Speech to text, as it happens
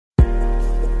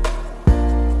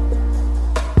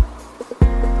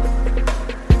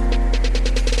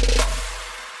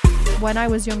when I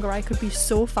was younger, I could be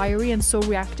so fiery and so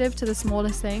reactive to the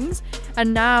smallest things.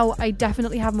 And now I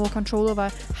definitely have more control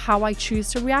over how I choose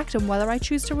to react and whether I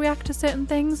choose to react to certain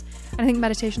things. And I think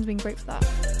meditation's been great for that.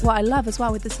 What I love as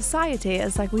well with the society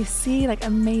is like we see like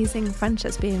amazing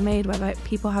friendships being made where like,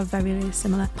 people have very, very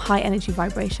similar high energy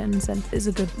vibrations, and it's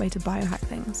a good way to biohack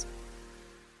things.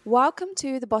 Welcome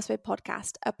to the Boss Babe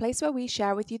podcast, a place where we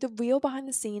share with you the real behind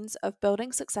the scenes of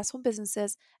building successful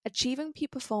businesses, achieving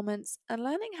peak performance, and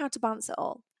learning how to balance it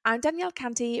all. I'm Danielle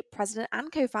Canty, president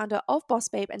and co-founder of Boss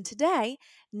Babe, and today,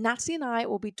 Natalie and I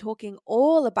will be talking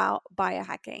all about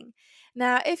biohacking.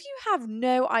 Now, if you have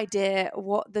no idea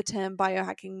what the term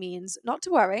biohacking means, not to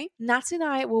worry. Natalie and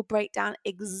I will break down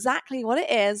exactly what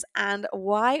it is and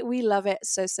why we love it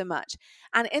so much.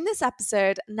 And in this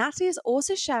episode, Natalie is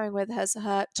also sharing with us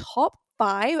her top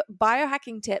 5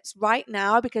 biohacking tips right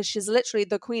now, because she's literally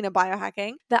the queen of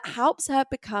biohacking, that helps her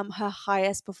become her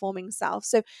highest performing self.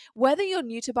 So whether you're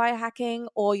new to biohacking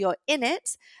or you're in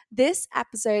it, this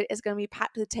episode is going to be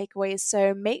packed with takeaways.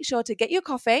 So make sure to get your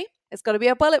coffee. It's got to be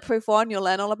a bulletproof one. You'll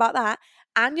learn all about that.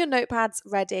 And your notepads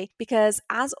ready, because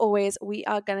as always, we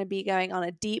are going to be going on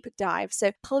a deep dive.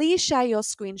 So please share your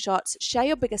screenshots, share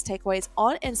your biggest takeaways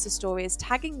on Insta stories,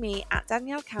 tagging me at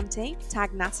Danielle Canty,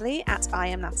 tag Natalie at I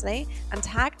am Natalie, and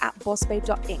tag at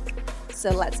bossbabe.inc.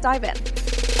 So let's dive in.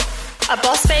 A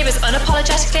boss babe is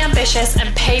unapologetically ambitious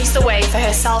and paves the way for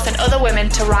herself and other women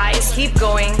to rise. Keep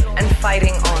going and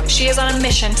fighting on. She is on a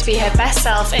mission to be her best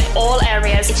self in all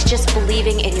areas. It's just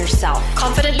believing in yourself.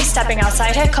 Confidently stepping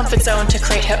outside her comfort zone to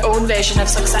create her own version of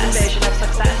success.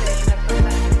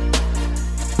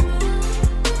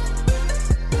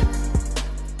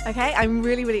 Okay, I'm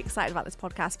really excited about this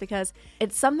podcast because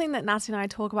it's something that Natalie and I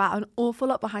talk about an awful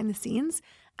lot behind the scenes.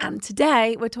 And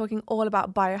today we're talking all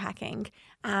about biohacking,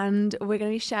 and we're going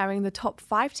to be sharing the top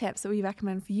 5 tips that we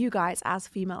recommend for you guys as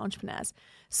female entrepreneurs.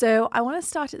 So I want to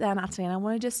start it there, Natalie, and I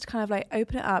want to just kind of like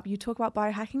open it up. You talk about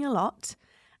biohacking a lot,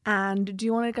 and do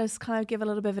you want to just kind of give a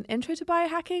little bit of an intro to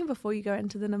biohacking before you go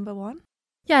into the number 1?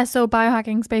 Yeah, so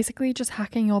biohacking is basically just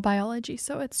hacking your biology.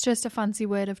 So it's just a fancy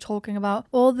word of talking about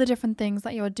all the different things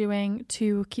that you're doing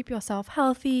to keep yourself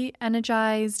healthy,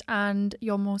 energized, and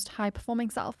your most high-performing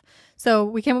self. So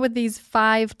we came up with these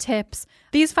 5 tips.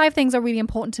 These 5 things are really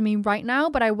important to me right now,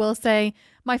 but I will say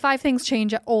my 5 things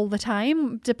change all the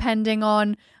time, depending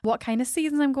on what kind of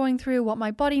seasons I'm going through, what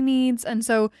my body needs. And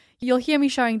so you'll hear me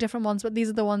sharing different ones, but these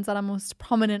are the ones that are most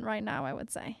prominent right now, I would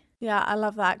say. Yeah, I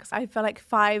love that, because I feel like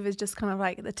 5 is just kind of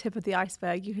like the tip of the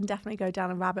iceberg. You can definitely go down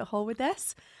a rabbit hole with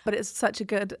this, but it's such a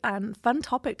good and fun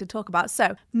topic to talk about.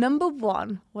 So number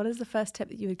 1, what is the first tip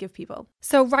that you would give people?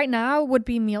 So right now would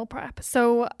be meal prep.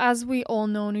 So as we all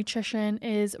know, nutrition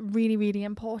is really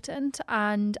important,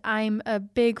 and I'm a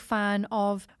big fan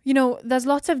of, there's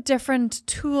lots of different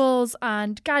tools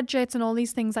and gadgets and all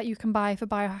these things that you can buy for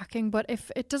biohacking, but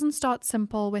if it doesn't start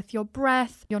simple with your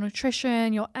breath, your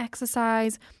nutrition, your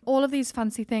exercise, all of these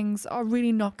fancy things are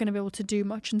really not going to be able to do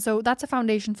much. And so that's a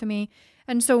foundation for me.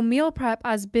 And so meal prep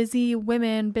as busy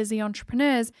women, busy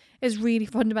entrepreneurs is really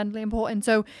fundamentally important.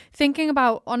 So thinking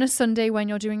about on a Sunday when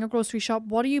you're doing a grocery shop,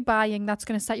 what are you buying that's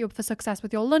going to set you up for success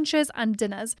with your lunches and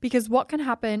dinners? Because what can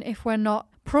happen if we're not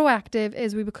proactive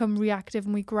is we become reactive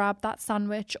and we grab that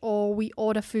sandwich, or we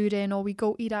order food in, or we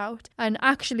go eat out. And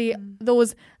actually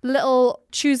those little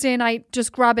Tuesday night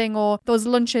just grabbing, or those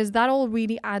lunches, that all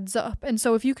really adds up. And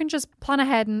so if you can just plan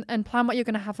ahead and plan what you're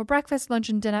going to have for breakfast, lunch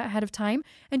and dinner ahead of time,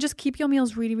 and just keep your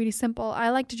meals really simple. I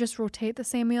like to just rotate the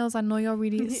same meals. I know you're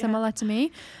really similar to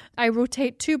me. I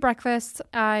rotate 2 breakfasts,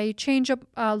 I change up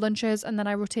lunches, and then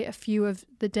I rotate a few of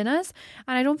the dinners,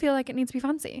 and I don't feel like it needs to be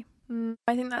fancy.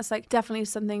 I think that's like definitely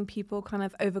something people kind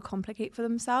of overcomplicate for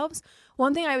themselves.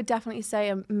 One thing I would definitely say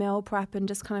in meal prep, and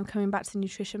just kind of coming back to the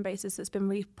nutrition basis, that's been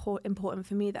really important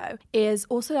for me though, is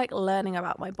also like learning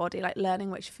about my body, like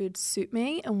learning which foods suit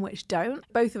me and which don't.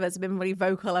 Both of us have been really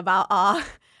vocal about our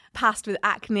past with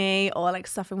acne or like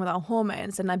suffering with our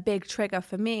hormones, and a big trigger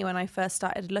for me when I first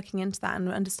started looking into that and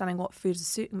understanding what foods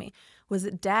suit me was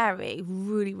that dairy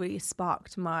really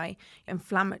sparked my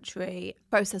inflammatory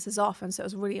processes off. And so it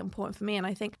was really important for me. And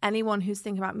I think anyone who's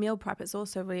thinking about meal prep, it's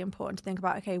also really important to think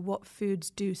about, okay, what foods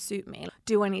do suit me?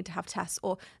 Do I need to have tests?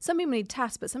 Or some people need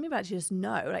tests, but some people actually just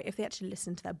know, like if they actually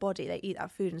listen to their body, they eat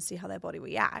that food and see how their body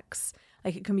reacts.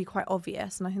 like it can be quite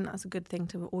obvious. And I think that's a good thing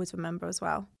to always remember as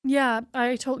well. Yeah,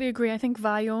 I totally agree. I think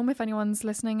Viome, if anyone's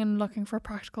listening and looking for a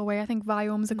practical way, I think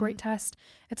Viome is a great test.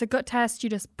 It's a gut test. You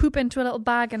just poop into a little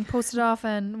bag and post it off,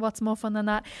 and what's more fun than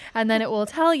that? And then it will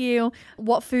tell you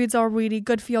what foods are really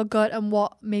good for your gut and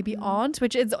what maybe aren't,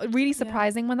 which is really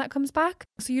surprising when that comes back.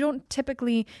 So you don't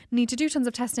typically need to do tons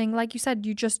of testing. Like you said,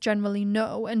 you just generally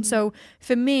know. And so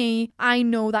for me, I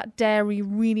know that dairy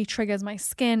really triggers my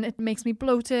skin. It makes me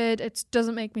bloated. It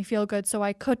doesn't make me feel good. So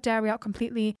I cut dairy out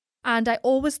completely. And I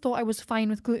always thought I was fine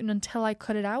with gluten until I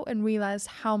cut it out and realized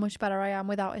how much better I am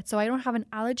without it. So I don't have an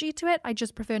allergy to it. I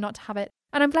just prefer not to have it.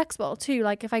 And I'm flexible too.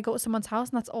 Like if I go to someone's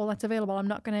house and that's all that's available, I'm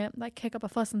not going to like kick up a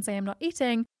fuss and say I'm not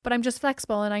eating, but I'm just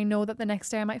flexible. And I know that the next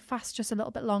day I might fast just a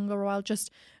little bit longer, or I'll just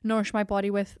nourish my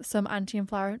body with some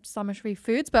anti-inflammatory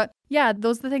foods. But yeah,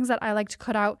 those are the things that I like to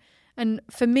cut out. And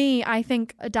for me, I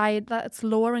think a diet that's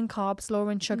lower in carbs, lower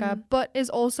in sugar, but is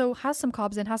also has some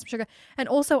carbs in, has some sugar. And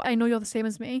also, I know you're the same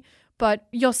as me, but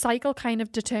your cycle kind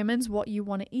of determines what you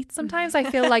want to eat sometimes. I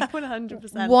feel like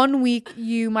 100%. 1 week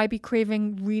you might be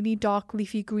craving really dark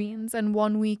leafy greens, and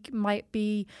 1 week might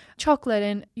be chocolate,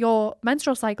 and your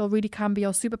menstrual cycle really can be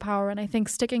your superpower. And I think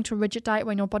sticking to a rigid diet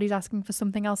when your body's asking for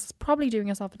something else is probably doing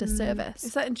yourself a disservice.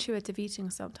 It's that intuitive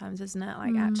eating sometimes, isn't it?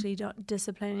 Like actually not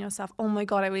disciplining yourself. Oh my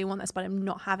God, I really want this, but I'm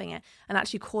not having it. And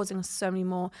actually causing so many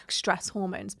more stress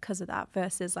hormones because of that,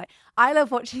 versus like, I love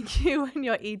watching you when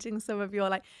you're eating some of your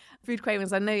like food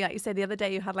cravings. I know, like you said the other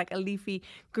day, you had like a leafy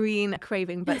green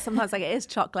craving, but sometimes like it is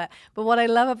chocolate. But what I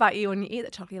love about you when you eat the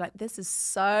chocolate, you're like, this is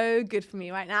so good for me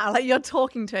right now. Like you're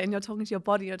talking to it, and you're talking to your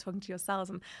body, you're talking to your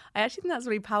cells. And I actually think that's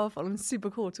really powerful and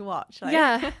super cool to watch. Like.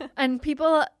 Yeah. And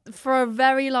people for a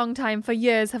very long time, for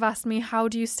years, have asked me, how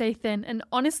do you stay thin? And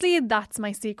honestly, that's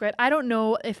my secret. I don't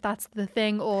know if that's the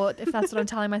thing or if that's what I'm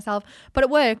telling myself, but it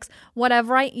works.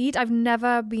 Whatever I eat, I've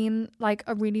never been like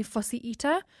a really fussy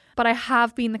eater, but I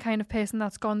have been the kind of person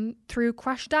that's gone through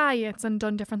crash diets and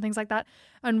done different things like that.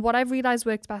 And what I've realized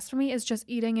works best for me is just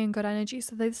eating in good energy.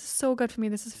 So this is so good for me.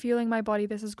 This is fueling my body.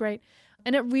 This is great.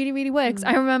 And it really, really works.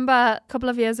 I remember a couple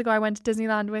of years ago, I went to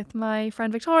Disneyland with my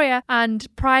friend Victoria. And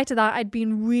prior to that, I'd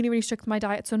been really, really strict with my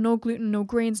diet. So no gluten, no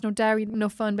grains, no dairy, no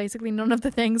fun, basically none of the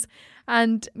things.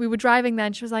 And we were driving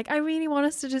then. She was like, I really want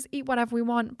us to just eat whatever we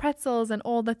want, pretzels and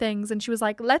all the things. And she was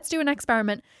like, let's do an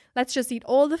experiment. Let's just eat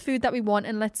all the food that we want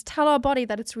and let's tell our body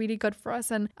that it's really good for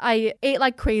us. And I ate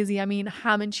like crazy. I mean,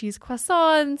 ham and cheese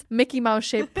croissants, Mickey Mouse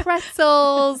shaped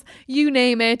pretzels, you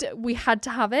name it. We had to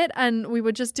have it. And we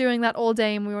were just doing that all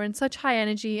day, and we were in such high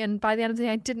energy. And by the end of the day,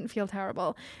 I didn't feel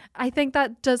terrible. I think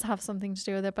that does have something to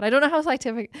do with it, but I don't know how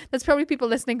scientific. There's probably people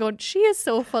listening going, she is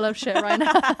so full of shit right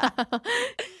now.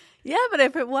 Yeah, but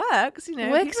if it works, you know,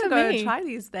 it works people for go me. And try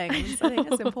these things. I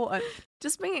think it's important.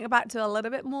 Just bringing it back to a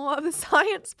little bit more of the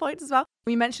science points as well.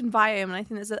 We mentioned Viome, and I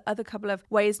think there's other couple of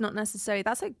ways, not necessarily,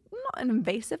 that's like not an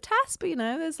invasive test, but you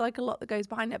know, there's like a lot that goes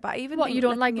behind it. But I even What, think you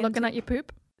don't like looking at your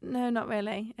poop? No, not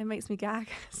really. It makes me gag.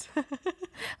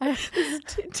 This is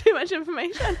too much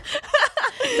information.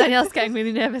 Danielle's getting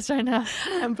really nervous right now.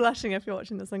 I'm blushing if you're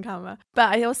watching this on camera. But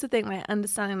I also think like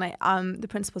understanding like the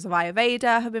principles of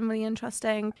Ayurveda have been really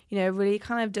interesting. You know, really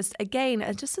kind of just again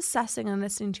just assessing and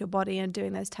listening to your body and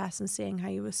doing those tests and seeing how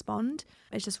you respond.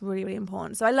 It's just really, really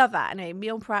important. So I love that. Anyway,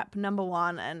 meal prep number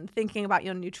 1, and thinking about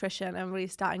your nutrition and really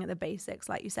starting at the basics,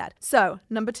 like you said. So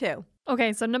number 2.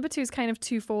 Okay, so number 2 is kind of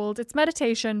twofold. It's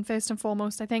meditation, first and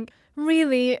foremost. I think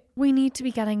really we need to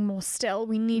be getting more still.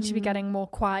 We need to be getting more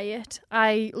quiet.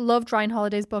 I loved Ryan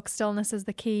Holiday's book, Stillness is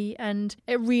the Key, and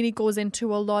it really goes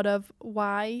into a lot of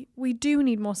why we do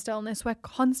need more stillness. We're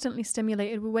constantly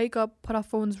stimulated. We wake up, put our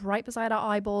phones right beside our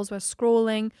eyeballs, we're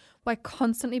scrolling, we're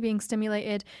constantly being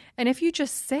stimulated. And if you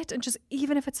just sit and just,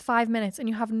 even if it's 5 minutes and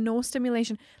you have no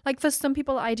stimulation, like for some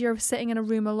people, the idea of sitting in a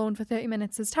room alone for 30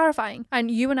 minutes is terrifying.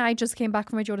 And you and I just came back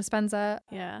from a Joe Dispenza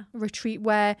retreat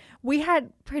where we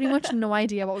had pretty much no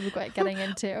idea what we were getting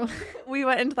into. We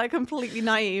went into that completely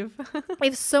naive.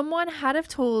 If someone had have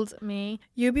told me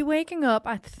you'd be waking up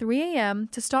at 3 a.m.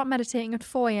 to start meditating at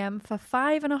 4 a.m. for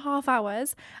 5.5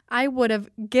 hours, I would have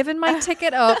given my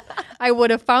ticket up. I would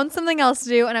have found something else to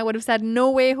do, and I would have said, no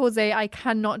way, Jose, I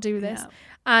cannot do this. Yeah.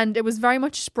 And it was very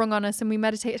much sprung on us, and we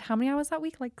meditated how many hours that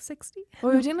week? Like 60?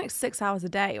 Well, we were doing like 6 hours a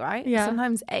day, right? Yeah.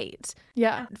 Sometimes 8.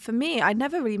 Yeah. For me, I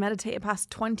never really meditated past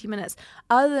 20 minutes,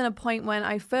 other than a point when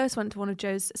I first went to one of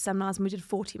Joe's seminars and we did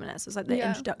 40 minutes. It was like the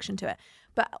introduction to it.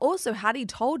 But also, Hattie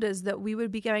told us that we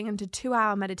would be going into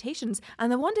 2-hour meditations.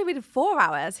 And then one day we did 4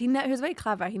 hours. He was very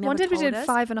clever. He never One day told we did us.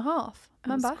 5.5.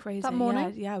 Remember That's crazy. that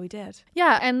morning? Yeah, we did.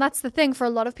 Yeah, and that's the thing for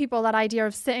a lot of people, that idea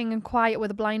of sitting in quiet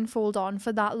with a blindfold on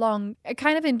for that long, it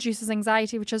kind of induces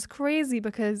anxiety, which is crazy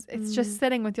because it's just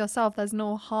sitting with yourself. There's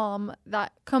no harm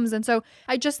that comes. And so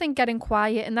I just think getting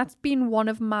quiet, and that's been one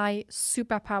of my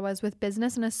superpowers with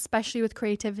business and especially with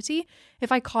creativity.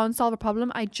 If I can't solve a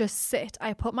problem, I just sit.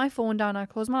 I put my phone down, I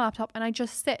close my laptop, and I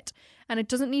just sit. And it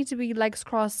doesn't need to be legs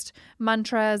crossed,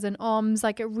 mantras and arms.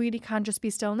 Like, it really can just be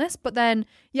stillness. But then,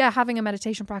 yeah, having a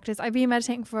meditation practice. I've been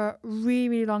meditating for a really,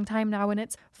 really long time now. And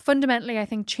it's fundamentally, I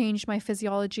think, changed my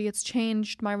physiology. It's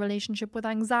changed my relationship with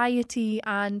anxiety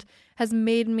and has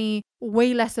made me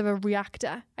way less of a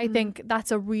reactor. I think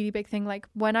that's a really big thing. Like,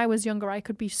 when I was younger, I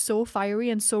could be so fiery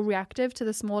and so reactive to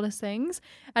the smallest things.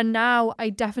 And now I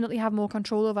definitely have more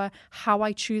control over how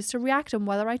I choose to react and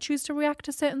whether I choose to react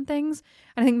to certain things.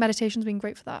 And I think meditation's been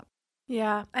great for that.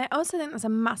 Yeah, I also think that's a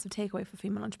massive takeaway for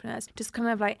female entrepreneurs. Just kind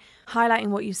of like highlighting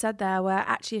what you said there, where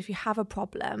actually if you have a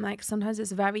problem, like sometimes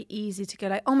it's very easy to go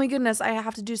like, oh my goodness, I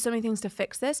have to do so many things to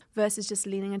fix this, versus just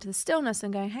leaning into the stillness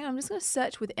and going, hey, I'm just going to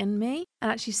search within me and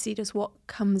actually see just what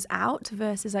comes out,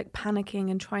 versus like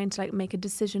panicking and trying to like make a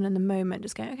decision in the moment.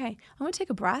 Just going, okay, I'm going to take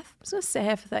a breath. I'm just going to sit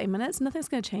here for 30 minutes. Nothing's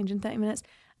going to change in 30 minutes.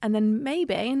 And then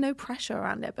maybe, no pressure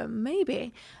around it, but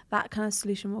maybe that kind of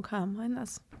solution will come. I think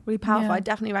that's really powerful. Yeah. I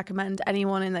definitely recommend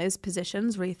anyone in those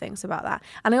positions really thinks about that.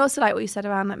 And I also like what you said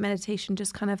around like meditation,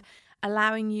 just kind of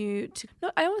allowing you to,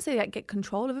 I don't want to say like get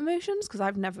control of emotions, because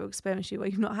I've never experienced you where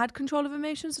you've not had control of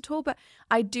emotions at all. But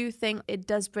I do think it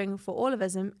does bring for all of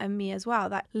us and me as well,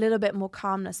 that little bit more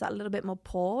calmness, that little bit more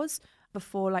pause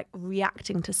before like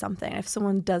reacting to something. If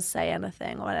someone does say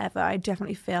anything or whatever, I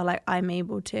definitely feel like I'm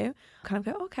able to kind of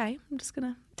go, okay, I'm just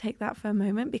going to take that for a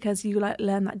moment, because you like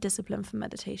learn that discipline from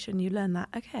meditation. You learn that,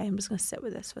 okay, I'm just going to sit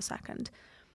with this for a second.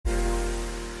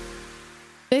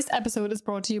 This episode is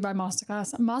brought to you by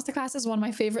Masterclass. Masterclass is one of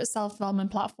my favorite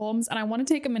self-development platforms, and I want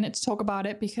to take a minute to talk about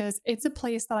it because it's a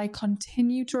place that I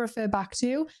continue to refer back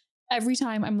to every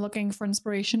time I'm looking for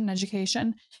inspiration and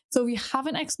education. So if you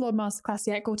haven't explored Masterclass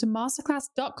yet, go to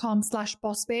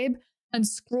masterclass.com/bossbabe and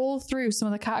scroll through some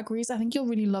of the categories. I think you'll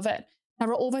really love it. There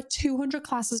are over 200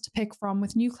 classes to pick from,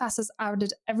 with new classes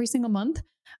added every single month.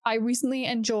 I recently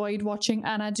enjoyed watching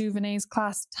Anna Duvernay's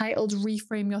class titled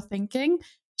Reframe Your Thinking.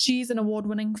 She's an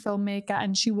award-winning filmmaker,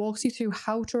 and she walks you through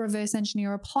how to reverse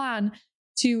engineer a plan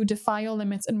to defy your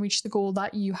limits and reach the goal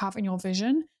that you have in your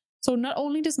vision. So not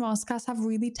only does Masterclass have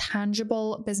really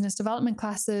tangible business development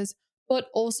classes, but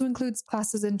also includes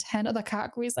classes in 10 other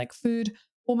categories like food,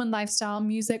 home and lifestyle,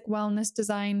 music, wellness,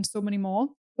 design, so many more.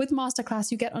 With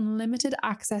Masterclass, you get unlimited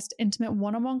access to intimate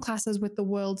one-on-one classes with the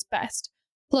world's best.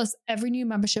 Plus, every new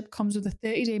membership comes with a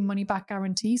 30-day money-back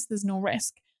guarantee, so there's no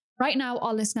risk. Right now,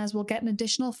 our listeners will get an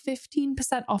additional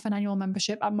 15% off an annual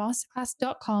membership at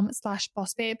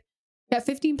masterclass.com/bossbabe. Get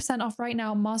 15% off right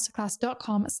now at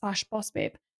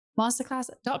masterclass.com/bossbabe.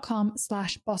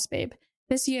 masterclass.com/bossbabe.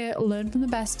 This year, learn from the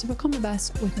best to become the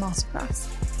best with Masterclass.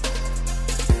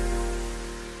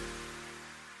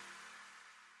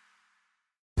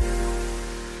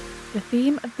 The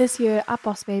theme of this year at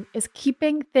Boss Babe is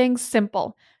keeping things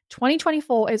simple.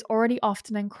 2024 is already off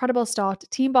to an incredible start.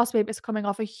 Team Boss Babe is coming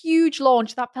off a huge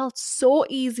launch that felt so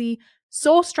easy,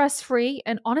 so stress-free,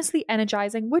 and honestly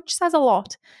energizing, which says a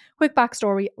lot. Quick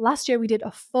backstory, last year we did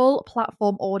a full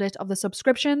platform audit of the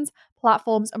subscriptions,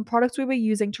 platforms, and products we were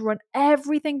using to run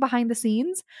everything behind the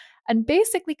scenes, and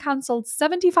basically cancelled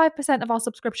 75% of our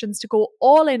subscriptions to go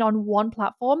all in on one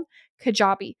platform,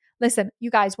 Kajabi. Listen, you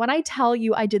guys, when I tell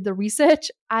you I did the research,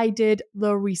 I did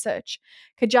the research.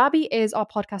 Kajabi is our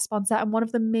podcast sponsor, and one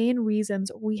of the main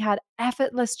reasons we had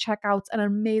effortless checkouts and an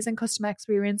amazing customer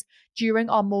experience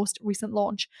during our most recent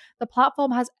launch. The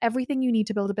platform has everything you need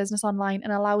to build a business online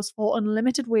and allows for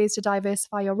unlimited ways to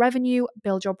diversify your revenue,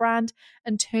 build your brand,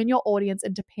 and turn your audience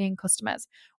into paying customers.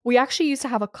 We actually used to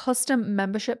have a custom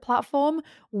membership platform.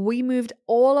 We moved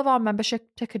all of our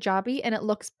membership to Kajabi, and it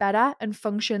looks better and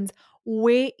functions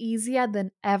way easier than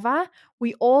ever.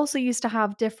 We also used to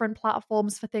have different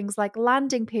platforms for things like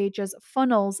landing pages,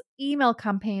 funnels, email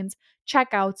campaigns,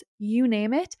 checkouts, you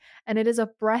name it. And it is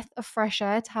a breath of fresh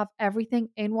air to have everything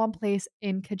in one place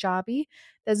in Kajabi.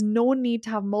 There's no need to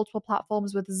have multiple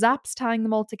platforms with zaps tying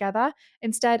them all together.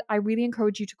 Instead, I really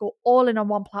encourage you to go all in on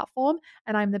one platform,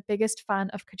 and I'm the biggest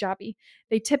fan of Kajabi.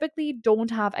 They typically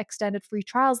don't have extended free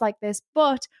trials like this,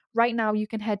 but right now you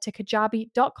can head to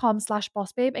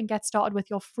kajabi.com/bossbabe and get started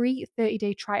with your free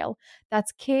 30-day trial.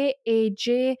 That's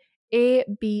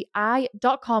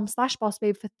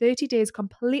kajabi.com/bossbabe for 30 days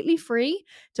completely free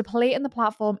to play in the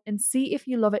platform and see if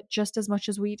you love it just as much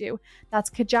as we do. That's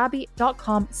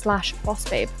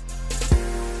kajabi.com/bossbabe.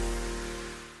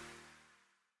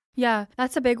 Yeah,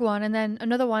 that's a big one. And then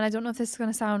another one, I don't know if this is going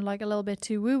to sound like a little bit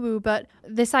too woo-woo, but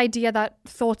this idea that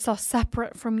thoughts are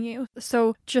separate from you.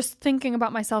 So just thinking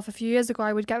about myself a few years ago,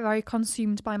 I would get very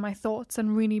consumed by my thoughts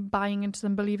and really buying into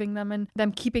them, believing them, and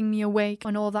them keeping me awake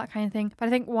and all that kind of thing. But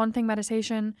I think one thing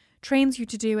meditation trains you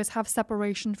to do is have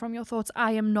separation from your thoughts.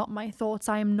 I am not my thoughts.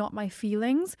 I am not my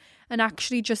feelings. And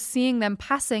actually just seeing them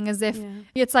passing as if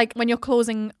it's like when you're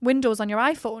closing windows on your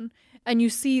iPhone. And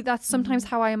you see that's sometimes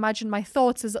how I imagine my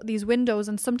thoughts is these windows.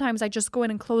 And sometimes I just go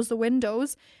in and close the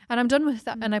windows and I'm done with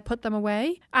that and I put them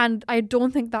away. And I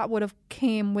don't think that would have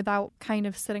came without kind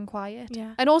of sitting quiet.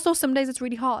 Yeah. And also some days it's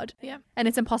really hard. Yeah. And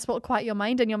it's impossible to quiet your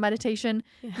mind, and your meditation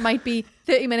might be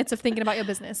 30 minutes of thinking about your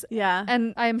business. Yeah.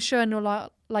 And I am sure no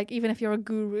lot, like even if you're a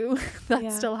guru,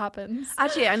 that still happens.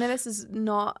 Actually, I know this is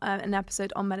not an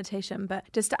episode on meditation, but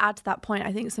just to add to that point,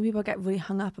 I think some people get really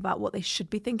hung up about what they should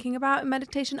be thinking about in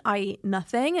meditation, i.e.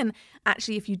 nothing. And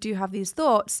actually, if you do have these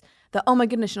thoughts, that, oh my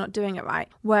goodness, you're not doing it right.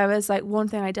 Whereas like one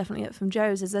thing I definitely get from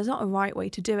Joe's is there's not a right way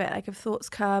to do it. Like if thoughts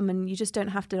come, and you just don't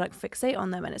have to like fixate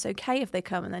on them, and it's okay if they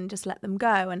come and then just let them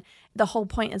go. And the whole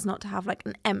point is not to have like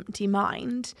an empty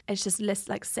mind. It's just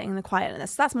like sitting in the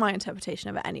quietness. That's my interpretation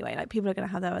of it anyway. Like people are going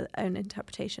to have their own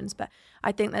interpretations, but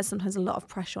I think there's sometimes a lot of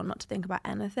pressure on not to think about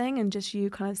anything, and just you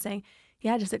kind of saying,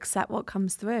 yeah, just accept what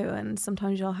comes through. And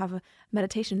sometimes you'll have a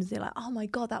meditation and you're like, oh my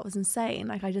God, that was insane.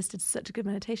 Like I just did such a good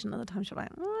meditation. Other times you're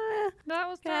like, that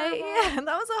was okay, yeah, that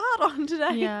was a hard one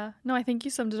today. Yeah, no, I think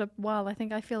you summed it up well. I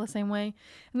think I feel the same way.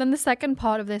 And then the second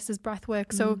part of this is breath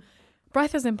work. So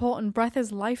breath is important. Breath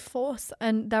is life force.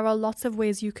 And there are lots of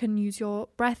ways you can use your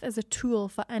breath as a tool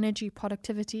for energy,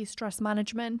 productivity, stress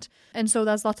management. And so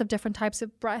there's lots of different types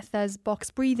of breath. There's box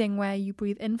breathing, where you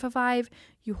breathe in for 5,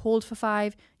 you hold for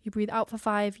 5, you breathe out for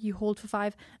 5, you hold for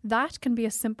 5. That can be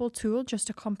a simple tool just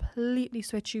to completely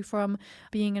switch you from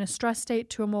being in a stress state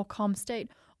to a more calm state.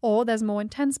 Or there's more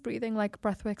intense breathing, like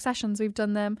breathwork sessions. We've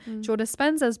done them. Joe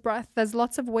Dispenza's breath. There's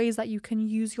lots of ways that you can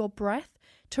use your breath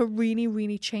to really,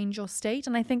 really change your state.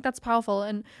 And I think that's powerful.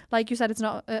 And like you said, it's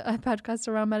not a podcast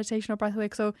around meditation or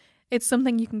breathwork. So it's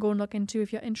something you can go and look into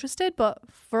if you're interested. But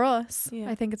for us,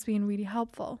 I think it's been really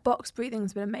helpful. Box breathing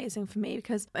has been amazing for me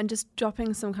because, and just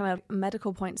dropping some kind of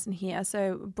medical points in here.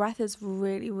 So breath is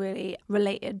really, really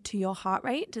related to your heart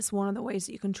rate. It's one of the ways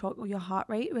that you control your heart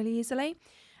rate really easily.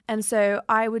 And so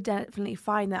I would definitely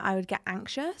find that I would get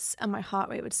anxious and my heart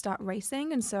rate would start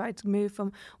racing. And so I'd move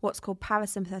from what's called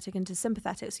parasympathetic into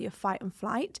sympathetic, so your fight and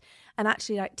flight. And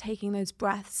actually like taking those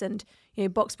breaths, and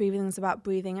box breathing is about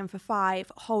breathing in for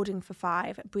 5, holding for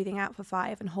 5, breathing out for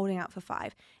 5, and holding out for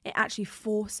 5. It actually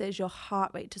forces your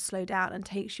heart rate to slow down and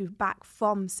takes you back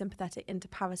from sympathetic into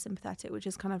parasympathetic, which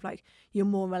is kind of like your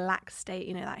more relaxed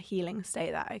state, that healing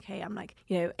state, that, okay, I'm like,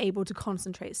 able to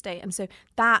concentrate state. And so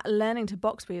that learning to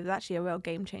box breathe is actually a real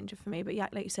game changer for me. But yeah,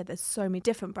 like you said, there's so many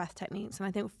different breath techniques. And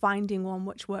I think finding one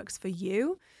which works for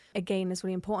you, again, is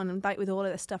really important. And like with all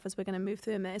of this stuff, as we're going to move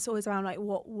through a minute, it's always around like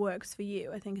what works for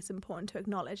you. I think it's important to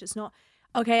acknowledge. It's not,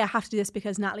 okay, I have to do this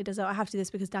because Natalie does it, or I have to do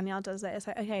this because Danielle does it. It's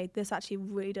like, okay, this actually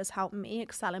really does help me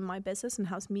excel in my business and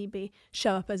helps me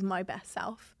show up as my best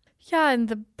self. Yeah, and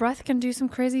the breath can do some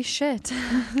crazy shit.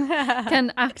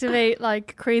 Can activate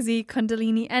like crazy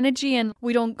Kundalini energy, and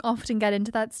we don't often get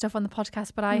into that stuff on the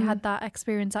podcast, but I had that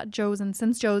experience at Joe's and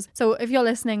since Joe's. So if you're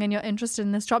listening and you're interested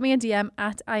in this, drop me a DM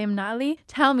at I am Natalie.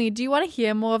 Tell me, do you want to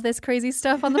hear more of this crazy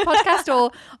stuff on the podcast,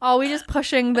 or are we just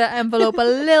pushing the envelope a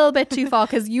little bit too far?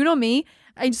 Because you know me,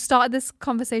 I started this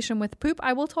conversation with poop.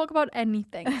 I will talk about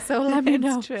anything. So let me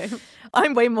know. It's true.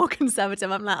 I'm way more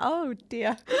conservative. I'm like, oh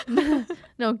dear.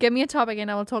 No, give me a topic and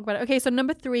I will talk about it. Okay, so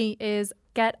number 3 is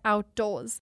get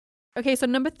outdoors.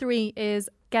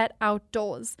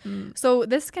 So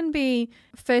this can be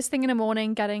first thing in the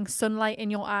morning, getting sunlight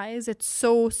in your eyes. It's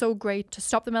so great to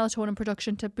stop the melatonin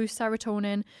production, to boost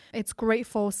serotonin. It's great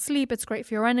for sleep. It's great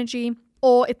for your energy.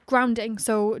 Or it's grounding,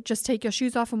 so just take your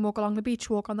shoes off and walk along the beach,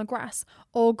 walk on the grass,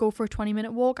 or go for a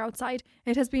 20-minute walk outside.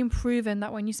 It has been proven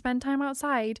that when you spend time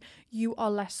outside, you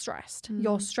are less stressed.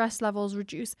 Your stress levels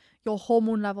reduce, your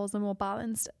hormone levels are more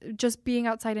balanced. Just being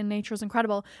outside in nature is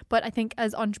incredible. But I think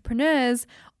as entrepreneurs,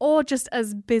 or just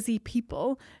as busy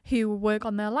people who work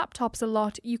on their laptops a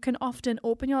lot, you can often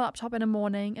open your laptop in the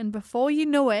morning and before you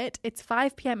know it, it's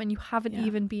 5 p.m. and you haven't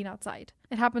even been outside.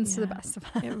 It happens to the best of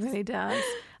us. It really does.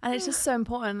 And it's just so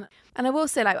important. And I will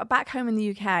say, like, back home in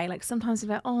the UK, like, sometimes I'm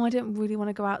like, oh, I don't really want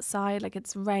to go outside. Like,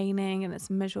 it's raining and it's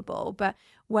miserable. But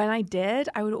when I did,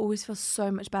 I would always feel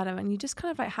so much better. And you just kind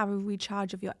of like have a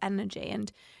recharge of your energy. And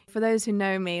for those who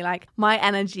know me, like, my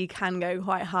energy can go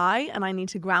quite high and I need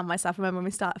to ground myself. I remember when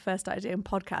we first started doing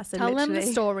podcasts. Tell them the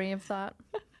story of that.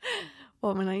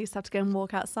 Well, when I used to have to go and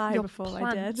walk outside Your before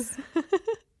plants. I did.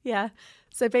 Yeah.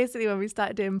 So basically when we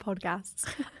started doing podcasts,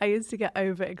 I used to get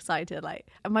overexcited. Like,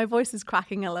 and my voice is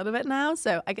cracking a little bit now.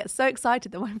 So I get so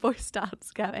excited that my voice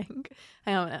starts going.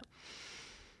 Hang on a minute.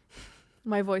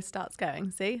 My voice starts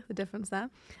going. See the difference there?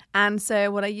 And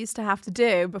so what I used to have to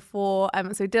do before,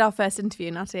 so we did our first interview.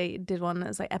 Natalie did one that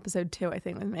was like episode 2, I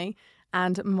think, with me.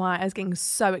 And I was getting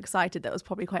so excited that it was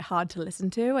probably quite hard to listen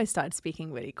to. I started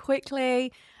speaking really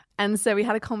quickly. And so we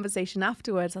had a conversation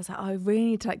afterwards. I was like, oh, I really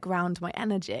need to like ground my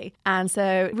energy. And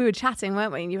so we were chatting,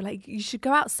 weren't we? And you were like, you should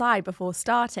go outside before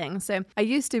starting. So I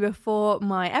used to, before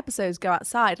my episodes, go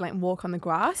outside, like walk on the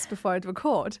grass before I'd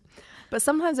record. But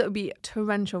sometimes it would be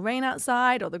torrential rain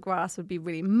outside or the grass would be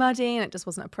really muddy and it just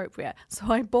wasn't appropriate. So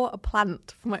I bought a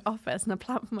plant for my office and a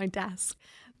plant for my desk,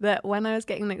 that when I was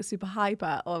getting like super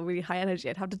hyper or really high energy,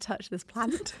 I'd have to touch this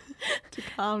plant to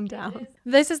calm down.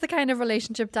 This is the kind of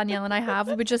relationship Danielle and I have.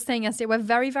 We were just saying yesterday, we're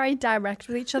very, very direct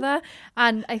with each other.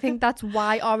 And I think that's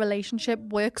why our relationship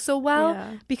works so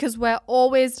well, because we're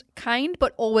always kind,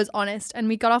 but always honest. And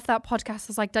we got off that podcast. I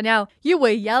was like, Danielle, you were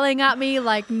yelling at me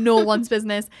like no one's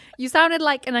business. You sounded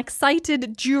like an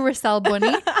excited Duracell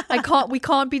bunny. We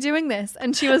can't be doing this.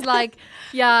 And she was like,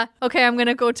 yeah, okay, I'm going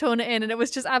to go tone it in. And it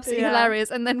was just absolutely hilarious.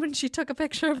 And then when she took a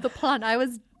picture of the plant, I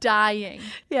was dying.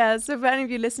 Yeah, so for any of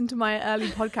you listen to my early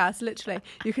podcast, literally,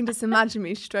 you can just imagine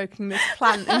me stroking this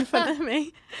plant in front of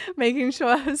me, making sure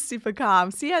I was super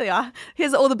calm. So yeah, they are.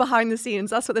 Here's all the behind the scenes.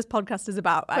 That's what this podcast is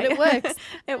about, right? But it works.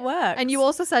 It works. And you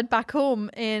also said back home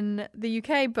in the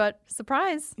UK, but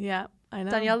surprise. Yeah. I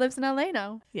know. Danielle lives in LA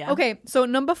now. Yeah. Okay, so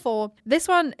number 4. This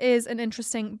one is an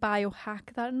interesting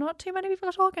biohack that not too many people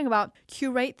are talking about.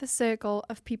 Curate the circle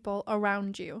of people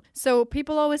around you. So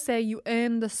people always say you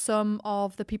earn the sum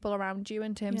of the people around you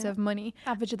in terms of money.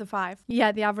 Average of the 5.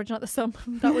 Yeah, the average, not the sum.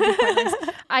 That would be quite nice.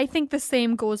 I think the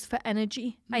same goes for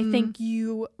energy. I think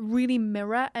you really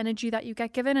mirror energy that you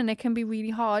get given, and it can be really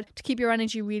hard to keep your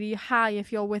energy really high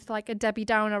if you're with like a Debbie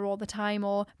Downer all the time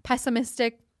or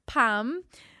pessimistic Pam.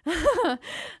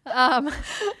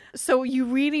 So you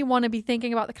really want to be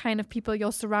thinking about the kind of people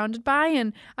you're surrounded by.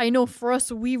 And I know for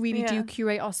us, we really do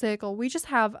curate our circle. We just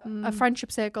have a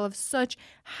friendship circle of such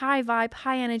high vibe,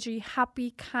 high energy,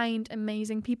 happy, kind,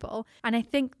 amazing people. And I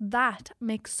think that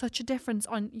makes such a difference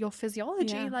on your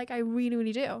physiology. Yeah. Like I really,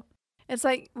 really do. It's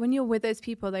like when you're with those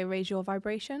people, they raise your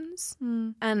vibrations,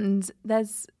 and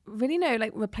there's really no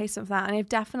like replacement for that. And I've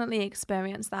definitely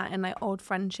experienced that in like old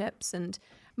friendships, and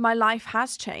my life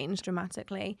has changed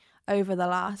dramatically over the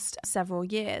last several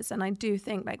years. And I do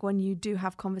think like when you do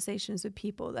have conversations with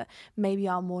people that maybe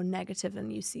are more negative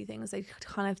than you see things, they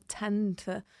kind of tend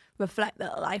to reflect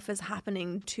that life is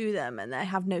happening to them and they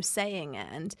have no say in it.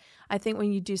 And I think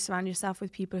when you do surround yourself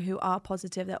with people who are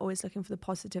positive, they're always looking for the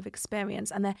positive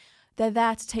experience, and they're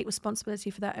there to take responsibility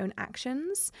for their own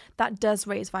actions. That does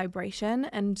raise vibration,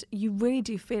 and you really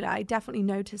do feel it. I definitely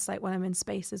notice like when I'm in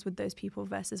spaces with those people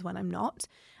versus when I'm not.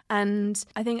 And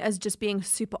I think as just being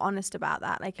super honest about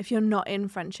that, like if you're not in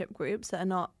friendship groups that are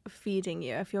not feeding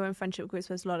you, if you're in friendship groups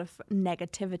where there's a lot of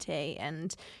negativity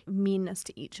and meanness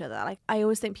to each other, like I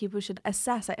always think people should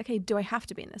assess like, okay, do I have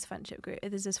to be in this friendship group?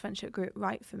 Is this friendship group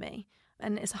right for me?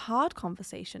 And it's a hard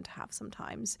conversation to have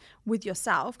sometimes with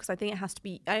yourself, because I think it has to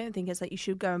be, I don't think it's like you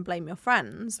should go and blame your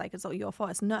friends, like it's all your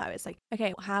fault. It's no, it's like,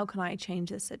 okay, how can I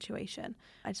change this situation?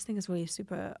 I just think it's really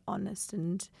super honest,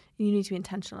 and you need to be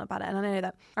intentional about it. And I know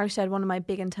that I said one of my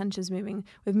big intentions moving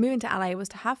to LA was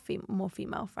to have more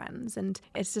female friends, and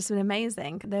it's just been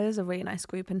amazing. There's a really nice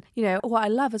group, and you know what I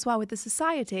love as well with the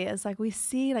society is like we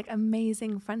see like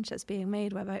amazing friendships being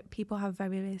made where people have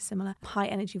very, very similar high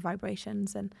energy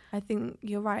vibrations, and I think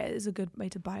you're right, it is a good way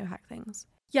to biohack things.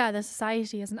 Yeah, the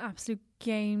society is an absolute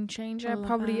game changer.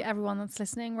 Probably everyone that's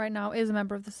listening right now is a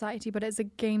member of the society, but it's a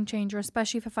game changer,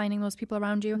 especially for finding those people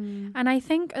around you. And I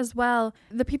think as well,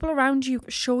 the people around you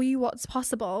show you what's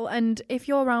possible. And if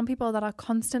you're around people that are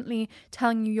constantly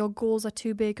telling you your goals are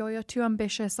too big or you're too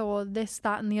ambitious or this,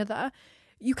 that, and the other,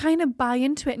 you kind of buy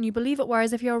into it and you believe it.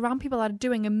 Whereas if you're around people that are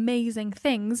doing amazing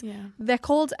things, they're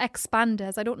called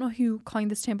expanders. I don't know who coined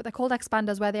this term, but they're called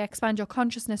expanders, where they expand your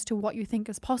consciousness to what you think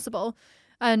is possible.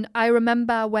 And I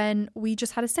remember when we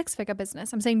just had a 6-figure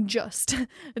business. I'm saying just,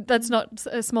 that's not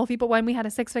a small feat, but when we had a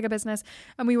 6-figure business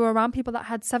and we were around people that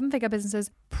had 7-figure businesses,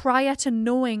 prior to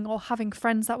knowing or having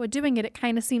friends that were doing it, it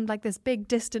kind of seemed like this big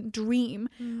distant dream.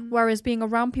 Whereas being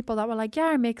around people that were like, yeah,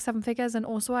 I make 7 figures and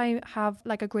also I have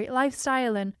like a great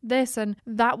lifestyle and this, and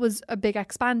that was a big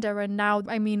expander. And now,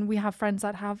 I mean, we have friends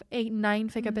that have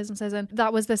 8-9-figure businesses, and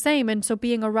that was the same. And so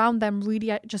being around them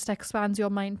really just expands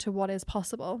your mind to what is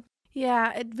possible.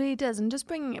 Yeah, it really does. And just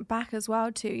bringing it back as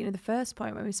well to, the first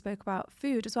point when we spoke about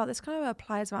food as well, this kind of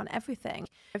applies around everything.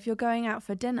 If you're going out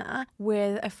for dinner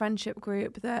with a friendship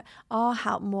group that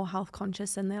are more health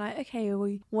conscious and they're like, okay,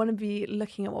 we want to be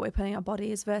looking at what we're putting in our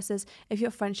bodies, versus if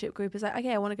your friendship group is like,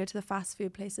 okay, I want to go to the fast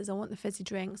food places, I want the fizzy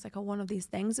drinks, like I want all these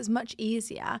things. It's much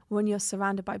easier when you're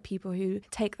surrounded by people who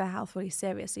take their health really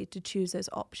seriously to choose those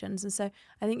options. And so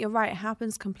I think you're right, it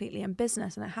happens completely in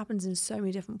business and it happens in so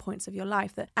many different points of your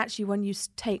life that actually when you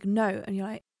take note and you're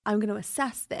like, I'm going to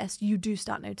assess this, you do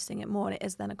start noticing it more, and it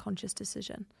is then a conscious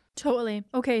decision. Totally.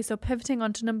 Okay, so pivoting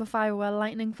on to number 5, we're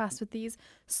lightning fast with these,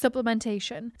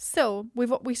 supplementation. So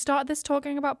we started this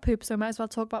talking about poop, so I might as well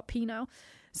talk about pee now.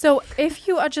 So if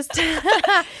you are just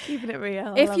keeping it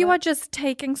real, if you are just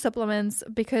taking supplements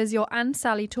because your Aunt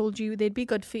Sally told you they'd be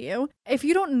good for you, if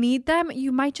you don't need them,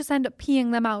 you might just end up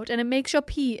peeing them out, and it makes your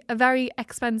pee a very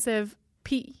expensive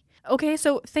pee. Okay,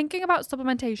 so thinking about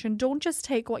supplementation, don't just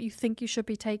take what you think you should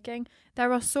be taking.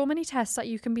 There are so many tests that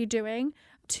you can be doing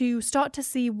to start to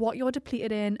see what you're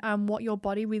depleted in and what your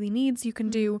body really needs. You can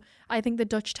do, I think the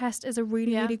Dutch test is a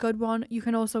really good one. You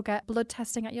can also get blood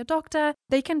testing at your doctor.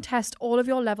 They can test all of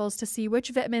your levels to see which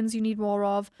vitamins you need more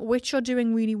of, which you're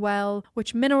doing really well,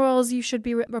 which minerals you should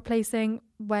be replacing,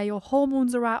 where your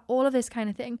hormones are at, all of this kind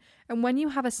of thing. And when you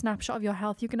have a snapshot of your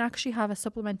health, you can actually have a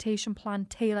supplementation plan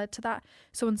tailored to that.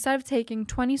 So instead of taking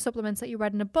 20 supplements that you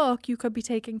read in a book, you could be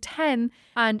taking 10,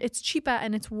 and it's cheaper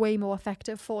and it's way more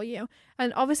effective for you.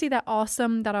 And obviously there are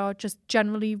some that are just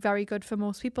generally very good for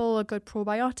most people. A good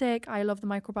probiotic, I love the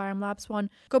Microbiome Labs one,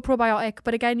 good probiotic.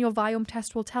 But again, your Viome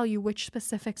test will tell you which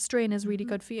specific strain is really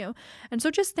good for you. And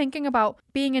so just thinking about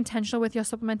being intentional with your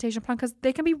supplementation plan, because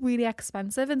they can be really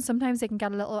expensive and sometimes they can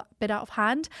get a little bit out of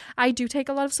hand. I do take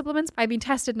a lot of supplements. I've been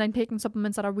tested and I'm taking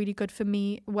supplements that are really good for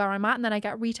me where I'm at, and then I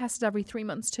get retested every 3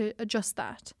 months to adjust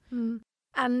that.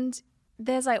 And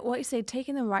there's like what you say,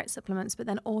 taking the right supplements, but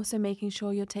then also making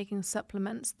sure you're taking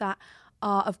supplements that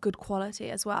are of good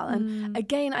quality as well. And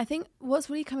again, I think what's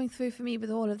really coming through for me with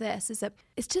all of this is that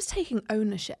it's just taking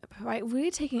ownership, right?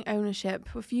 Really taking ownership.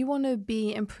 If you want to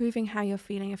be improving how you're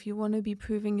feeling, if you want to be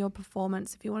improving your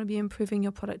performance, if you want to be improving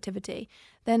your productivity,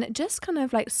 then just kind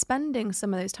of like spending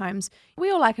some of those times.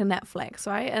 We all like a Netflix,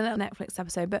 right? A Netflix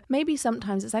episode, but maybe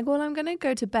sometimes it's like, well, I'm going to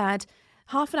go to bed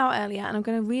half an hour earlier and I'm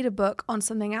going to read a book on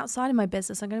something outside of my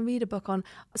business. I'm going to read a book on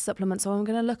supplements, or I'm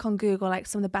going to look on Google like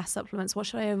some of the best supplements. What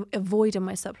should I avoid in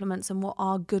my supplements and what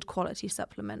are good quality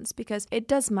supplements? Because it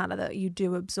does matter that you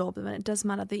do absorb them, and it does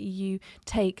matter that you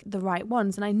take the right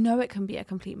ones. And I know it can be a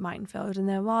complete minefield, and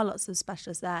there are lots of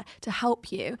specialists there to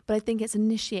help you, but I think it's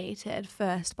initiated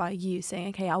first by you saying,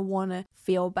 okay, I want to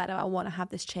feel better, I want to have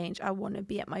this change, I want to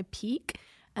be at my peak.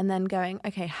 And then going,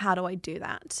 okay, how do I do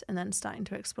that? And then starting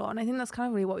to explore. And I think that's kind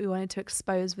of really what we wanted to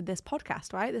expose with this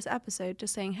podcast, right? This episode,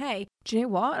 just saying, hey, do you know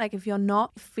what? Like if you're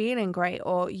not feeling great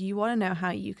or you want to know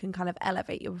how you can kind of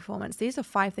elevate your performance, these are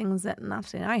 5 things that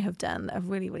Natalie and I have done that have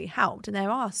really, really helped. And there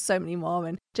are so many more.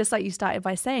 And just like you started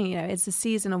by saying, it's the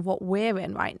season of what we're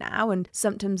in right now. And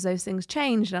sometimes those things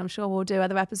change. And I'm sure we'll do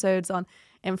other episodes on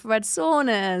infrared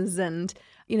saunas and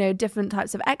different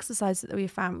types of exercises that we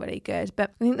found really good.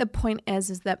 But I think the point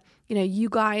is that, you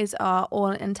guys are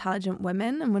all intelligent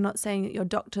women, and we're not saying that you're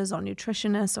doctors or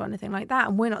nutritionists or anything like that.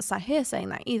 And we're not sat here saying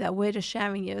that either. We're just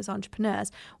sharing you as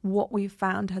entrepreneurs what we've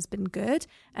found has been good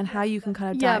and how you can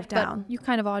kind of dive down. You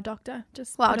kind of are a doctor.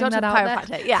 Just doctor of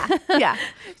chiropractic. Yeah.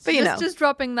 But just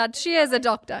dropping that. She is a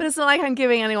doctor. But it's not like I'm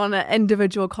giving anyone an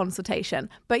individual consultation.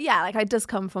 But yeah, like I just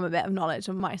come from a bit of knowledge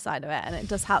on my side of it, and it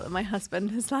does help that my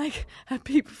husband is like a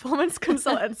peak performance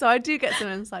consultant, so I do get some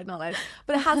inside knowledge.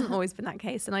 But it hasn't always been that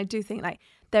case, and I do think like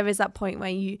there is that point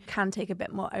where you can take a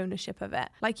bit more ownership of it,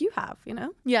 like you have,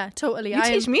 Yeah, totally. You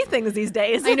teach me things these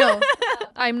days. I know.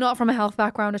 I'm not from a health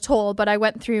background at all, but I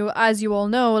went through, as you all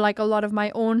know, like a lot of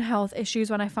my own health issues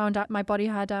when I found out my body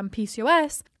had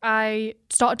PCOS. I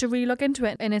started to really look into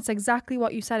it, and it's exactly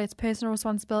what you said. It's personal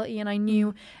responsibility, and I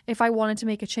knew if I wanted to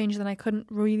make a change, then I couldn't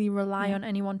really rely on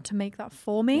anyone to make that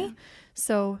for me. Yeah.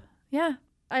 So yeah,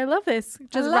 I love this.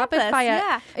 Just rapid fire.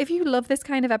 Yeah. If you love this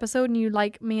kind of episode and you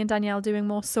like me and Danielle doing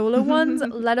more solo ones,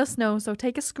 let us know. So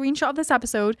take a screenshot of this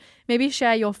episode, maybe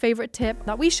share your favorite tip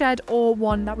that we shared or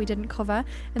one that we didn't cover,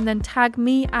 and then tag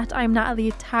me at I'm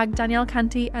Natalie, tag Danielle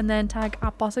Canty, and then tag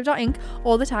at bossbabe.inc,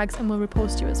 all the tags, and we'll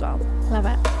repost you as well. Love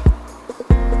it.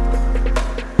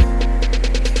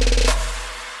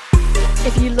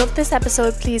 If you loved this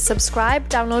episode, please subscribe,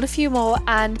 download a few more,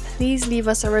 and please leave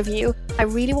us a review. I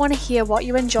really want to hear what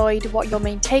you enjoyed, what your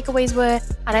main takeaways were,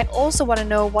 and I also want to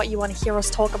know what you want to hear us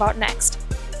talk about next.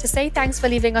 To say thanks for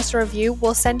leaving us a review,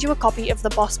 we'll send you a copy of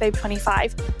the Boss Babe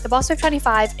 25. The Boss Babe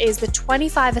 25 is the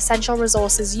 25 essential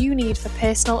resources you need for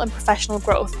personal and professional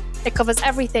growth. It covers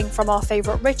everything from our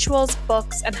favourite rituals,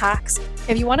 books, and hacks.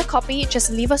 If you want a copy, just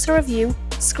leave us a review,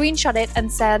 screenshot it,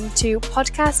 and send to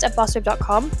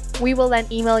podcast@bossbabe.com. We will then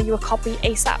email you a copy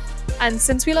ASAP. And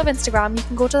since we love Instagram, you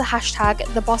can go to the hashtag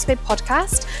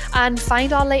 #TheBossBabePodcast and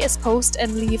find our latest post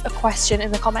and leave a question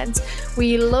in the comments.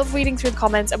 We love reading through the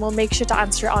comments and we'll make sure to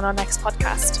answer it on our next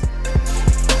podcast.